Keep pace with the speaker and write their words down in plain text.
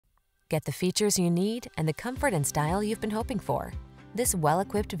Get the features you need and the comfort and style you've been hoping for. This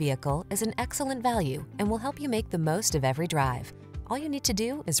well-equipped vehicle is an excellent value and will help you make the most of every drive. All you need to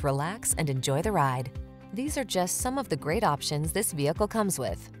do is relax and enjoy the ride. These are just some of the great options this vehicle comes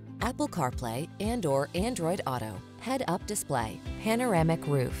with: Apple CarPlay and/or Android Auto, head-up display, panoramic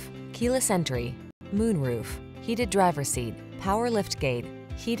roof, keyless entry, moonroof, heated driver's seat, power liftgate,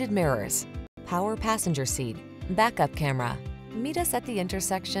 heated mirrors, power passenger seat, backup camera. Meet us at the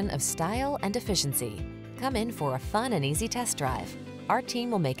intersection of style and efficiency. Come in for a fun and easy test drive. Our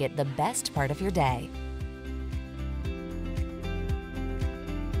team will make it the best part of your day.